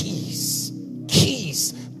held keys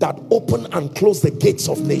that open and close the gates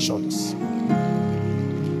of nations.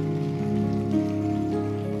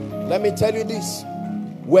 Let me tell you this.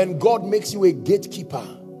 When God makes you a gatekeeper,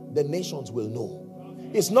 the nations will know.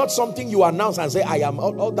 It's not something you announce and say, I am.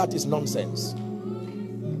 All that is nonsense.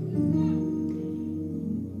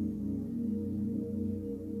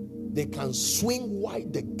 They can swing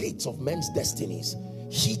wide the gates of men's destinies,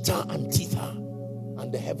 heater and tither,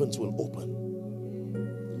 and the heavens will open.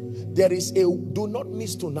 There is a, do not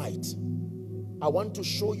miss tonight. I want to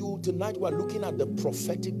show you tonight. We're looking at the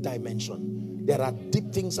prophetic dimension. There are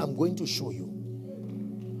deep things I'm going to show you.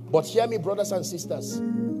 But hear me, brothers and sisters.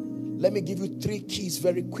 Let me give you 3 keys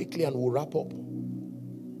very quickly and we'll wrap up.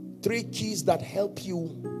 3 keys that help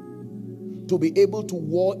you to be able to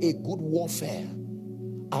war a good warfare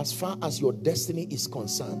as far as your destiny is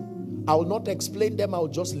concerned. I will not explain them, I'll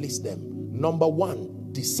just list them. Number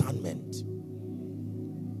 1, discernment.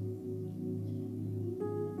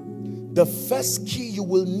 The first key you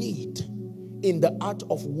will need in the art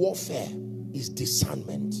of warfare is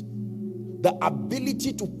discernment. The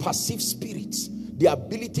ability to perceive spirits, the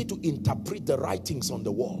ability to interpret the writings on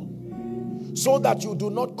the wall, so that you do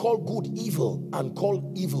not call good evil and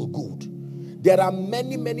call evil good. There are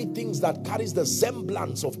many things that carries the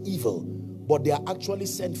semblance of evil, but they are actually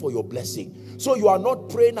sent for your blessing. So you are not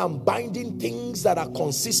praying and binding things that are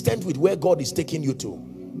consistent with where God is taking you to.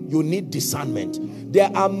 You need discernment.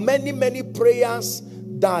 There are many prayers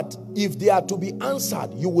that if they are to be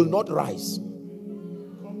answered, you will not rise.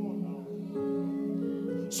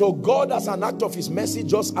 So God, as an act of his mercy,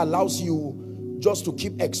 just allows you just to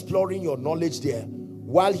keep exploring your knowledge there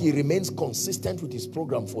while he remains consistent with his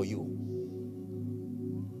program for you.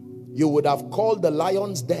 You would have called the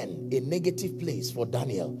lion's den a negative place for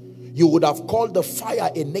Daniel. You would have called the fire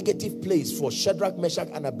a negative place for Shadrach, Meshach,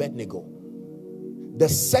 and Abednego. The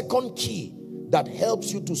second key that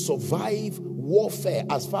helps you to survive warfare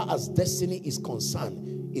as far as destiny is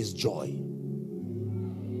concerned is joy.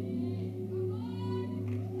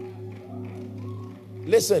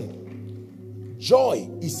 Listen, joy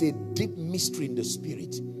is a deep mystery in the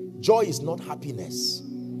spirit. Joy is not happiness.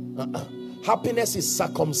 Happiness is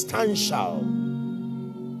circumstantial.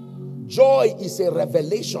 Joy is a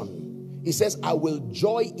revelation. He says, I will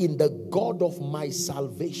joy in the God of my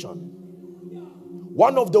salvation.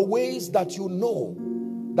 One of the ways that you know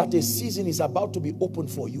that a season is about to be opened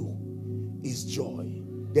for you is joy.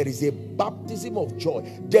 There is a baptism of joy.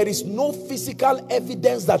 There is no physical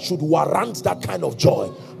evidence that should warrant that kind of joy,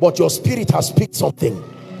 but your spirit has picked something.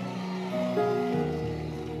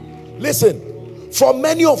 Listen, for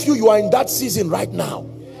many of you, you are in that season right now.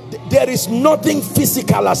 There is nothing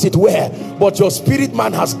physical as it were, but your spirit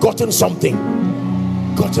man has gotten something.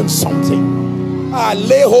 Gotten something.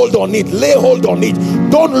 Lay hold on it. Lay hold on it.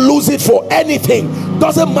 Don't lose it for anything.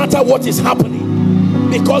 Doesn't matter what is happening,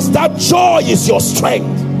 because that joy is your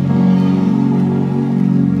strength.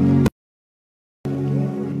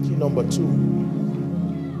 Key number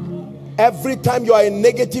 2. Every time you are in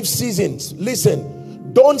negative seasons,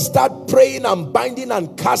 listen, don't start praying and binding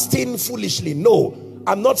and casting foolishly. No,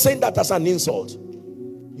 I'm not saying that as an insult.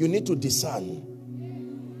 You need to discern.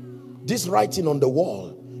 This writing on the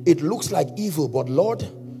wall, it looks like evil, but Lord,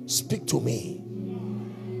 speak to me.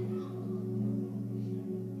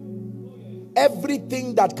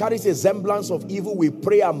 Everything that carries a semblance of evil, we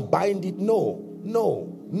pray and bind it. No,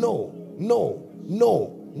 no, no, no,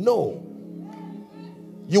 no, no.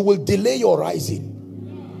 You will delay your rising.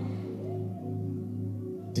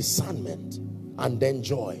 Discernment, and then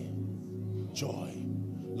joy. Joy.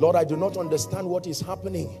 Lord, I do not understand what is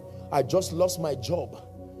happening. I just lost my job.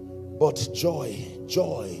 But joy,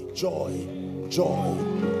 joy, joy, joy,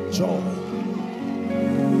 joy.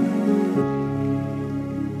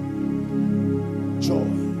 Joy.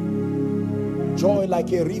 Joy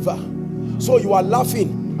like a river. So you are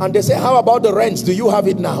laughing and they say, how about the rents? Do you have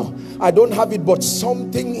it now? I don't have it, but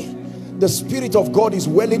something, the Spirit of God is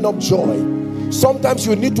welling up joy. Sometimes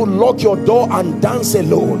you need to lock your door and dance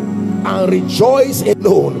alone, and rejoice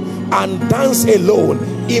alone, and dance alone.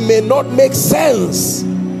 It may not make sense.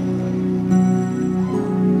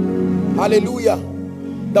 Hallelujah.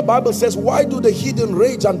 The Bible says, why do the heathen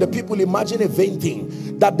rage and the people imagine a vain thing?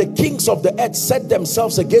 That the kings of the earth set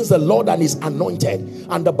themselves against the Lord and his anointed.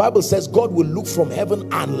 And the Bible says God will look from heaven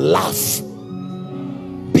and laugh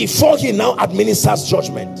before he now administers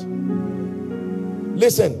judgment.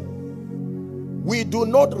 Listen, we do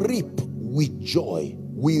not reap with joy,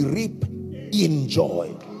 we reap in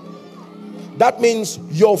joy. That means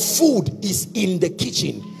your food is in the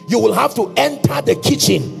kitchen. You will have to enter the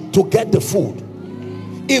kitchen to get the food.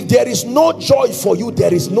 If there is no joy for you,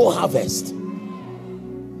 there is no harvest.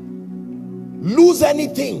 Lose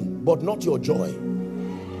anything but not your joy.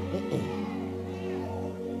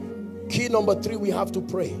 Key number 3, we have to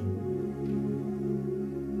pray.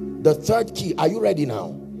 The third key, are you ready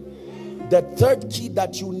now? The third key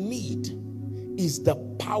that you need is the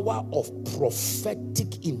power of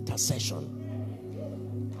prophetic intercession.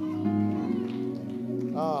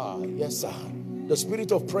 Yes, sir. The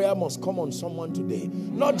spirit of prayer must come on someone today.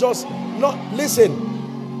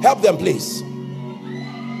 Listen, help them please.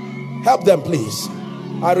 Help them please.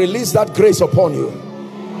 I release that grace upon you.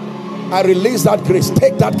 I release that grace.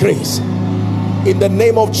 Take that grace. In the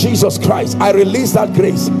name of Jesus Christ, I release that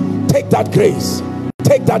grace. Take that grace.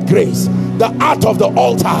 Take that grace. The art of the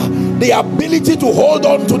altar, the ability to hold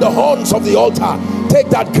on to the horns of the altar. Take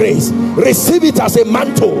that grace. Receive it as a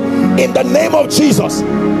mantle in the name of Jesus.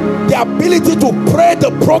 The ability to pray the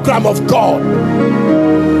program of God.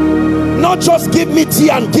 Not just give me tea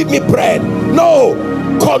and give me bread. No,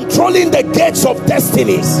 controlling the gates of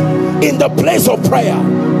destinies in the place of prayer.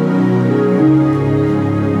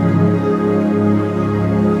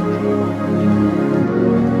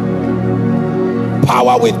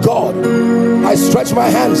 Power with God. I stretch my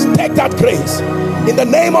hands. Take that grace in the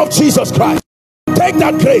name of Jesus Christ. Take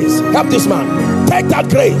that grace. Help this man. Take that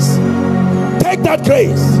grace. Take that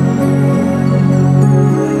grace.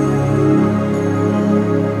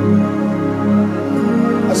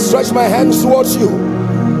 I stretch my hands towards you.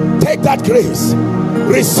 Take that grace.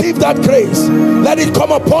 Receive that grace. Let it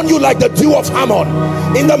come upon you like the dew of Hammon.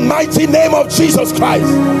 In the mighty name of Jesus Christ.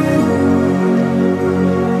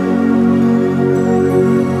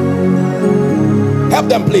 Help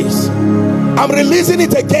them please. I'm releasing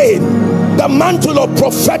it again. The mantle of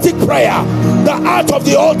prophetic prayer, the art of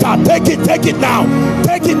the altar. Take it now.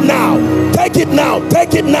 Take it now. Take it now.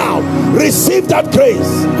 Take it now. Receive that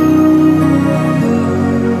grace.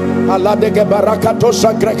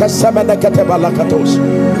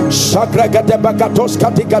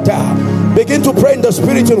 Begin to pray in the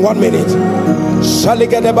spirit in 1 minute.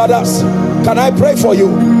 Can I pray for you?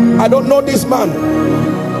 I don't know this man,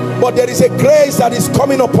 but there is a grace that is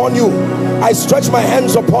coming upon you. I stretch my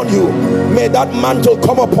hands upon you. May that mantle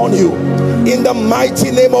come upon you in the mighty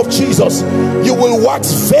name of Jesus. You will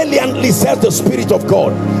wax valiantly, says the Spirit of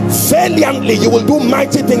God. Valiantly, you will do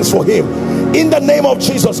mighty things for him in the name of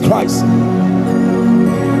Jesus Christ.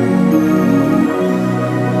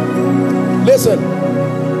 Listen,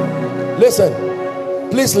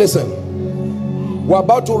 please listen. We're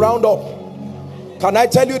about to round up. Can I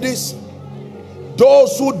tell you this?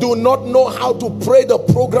 Those who do not know how to pray the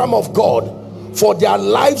program of God for their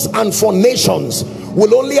lives and for nations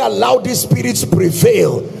will only allow these spirits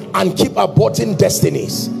prevail and keep aborting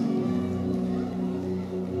destinies.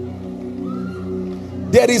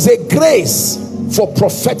 There is a grace for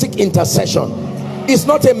prophetic intercession. It's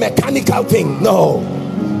not a mechanical thing, no.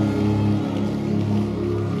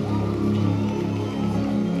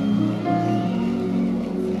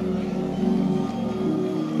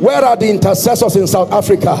 Where are the intercessors in South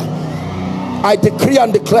Africa? I decree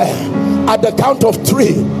and declare at the count of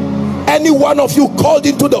 3, any one of you called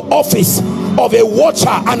into the office of a watcher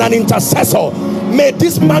and an intercessor, may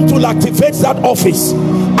this mantle activate that office.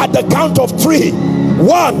 At the count of 3,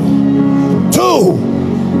 1,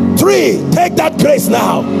 2, 3. Take that grace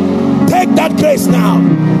now. Take that grace now.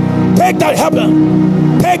 Take that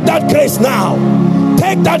heaven. Take that grace now.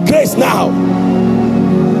 Take that grace now.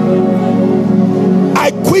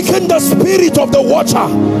 I quicken the spirit of the watcher.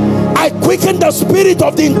 I quicken the spirit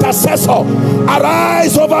of the intercessor.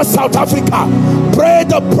 Arise over South Africa. Pray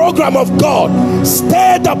the program of God.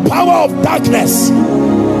 Stir the power of darkness.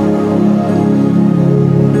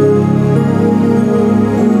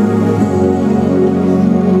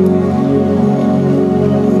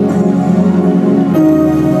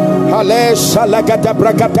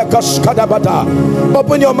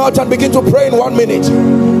 Open your mouth and begin to pray in 1 minute.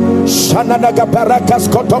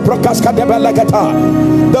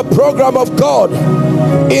 The program of God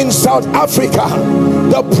in South Africa,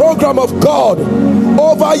 the program of God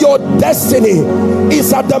over your destiny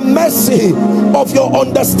is at the mercy of your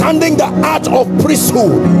understanding the art of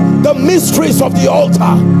priesthood, the mysteries of the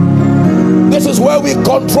altar. This is where we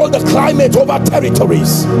control the climate over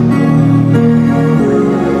territories.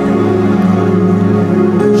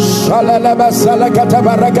 Shalalaba salakata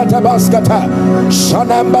barakata baskata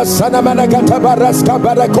Shanamba sanamanagata baraska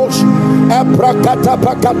barakosh Eprakata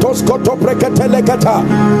pakatos koto preketelekata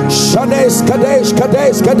Shanes kadesh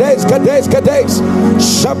kadesh kadesh kadesh kadesh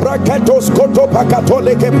Shabrakatos koto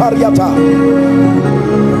pakatoleke pariata.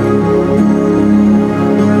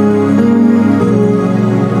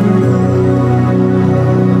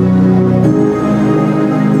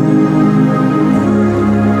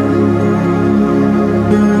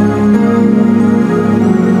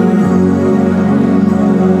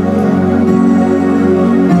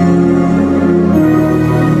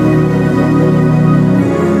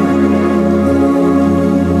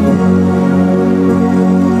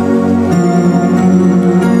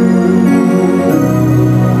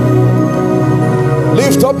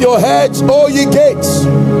 Your heads, O ye gates,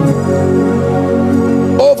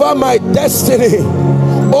 over my destiny,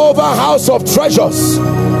 over house of treasures,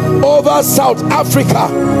 over South Africa.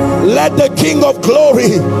 Let the King of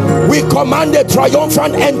glory, we command a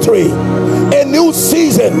triumphant entry, a new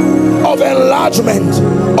season of enlargement,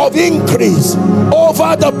 of increase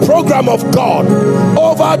over the program of God,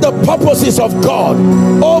 over the purposes of God,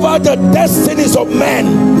 over the destinies of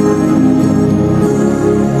men.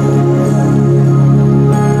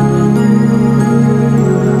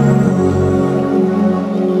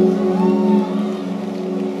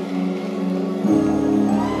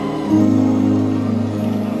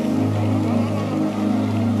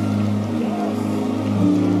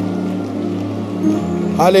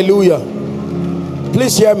 Hallelujah.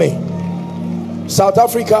 Please hear me. South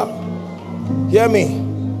Africa, hear me.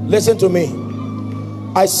 Listen to me.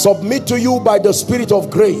 I submit to you by the Spirit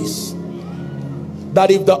of grace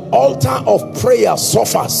that if the altar of prayer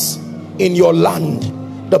suffers in your land,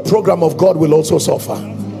 the program of God will also suffer.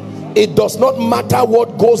 It does not matter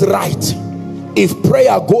what goes right. If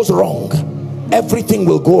prayer goes wrong, everything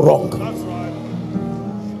will go wrong.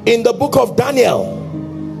 In the book of Daniel,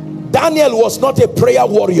 Daniel was not a prayer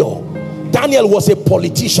warrior. Daniel was a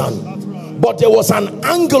politician. But there was an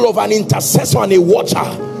angle of an intercessor and a watcher.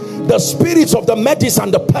 The spirits of the Medes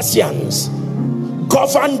and the Persians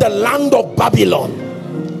governed the land of Babylon,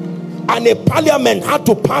 and a parliament had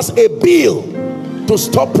to pass a bill to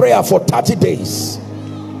stop prayer for 30 days.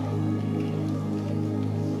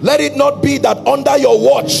 Let it not be that under your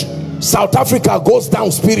watch South Africa goes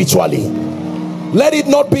down spiritually. Let it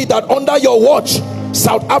not be that under your watch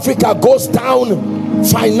South Africa goes down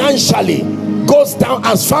financially, goes down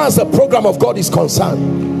as far as the program of God is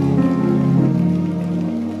concerned.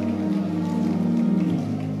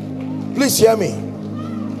 Please hear me.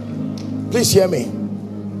 Please hear me.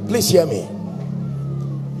 Please hear me.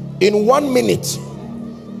 In 1 minute,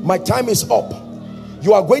 my time is up.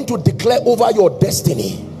 You are going to declare over your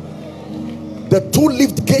destiny. The 2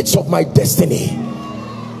 lift gates of my destiny,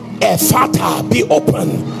 Ephata, be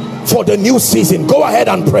open for the new season. Go ahead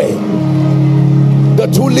and pray. The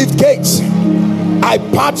 2 lift gates, I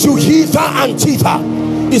part you hither and thither.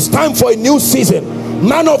 It's time for a new season.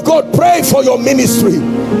 Man of God, pray for your ministry.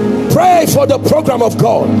 Pray for the program of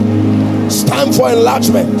God. It's time for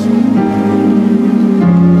enlargement.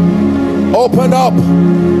 Open up.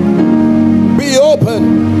 Be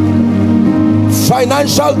open.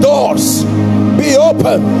 Financial doors, be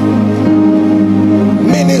open.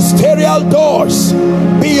 Ministerial doors,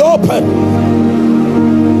 be open.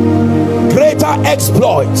 Greater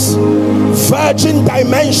exploits, virgin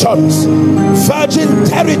dimensions, virgin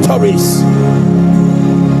territories.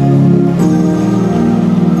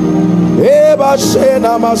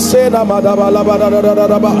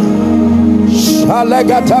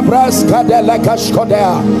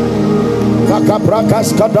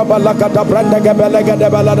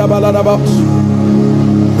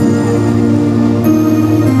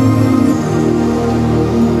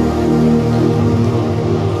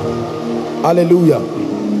 Hallelujah.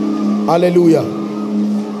 Hallelujah.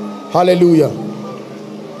 Hallelujah.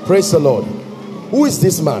 Praise the Lord. Who is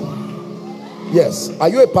this man? Yes. Are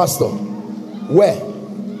you a pastor? Where?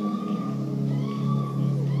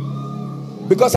 Because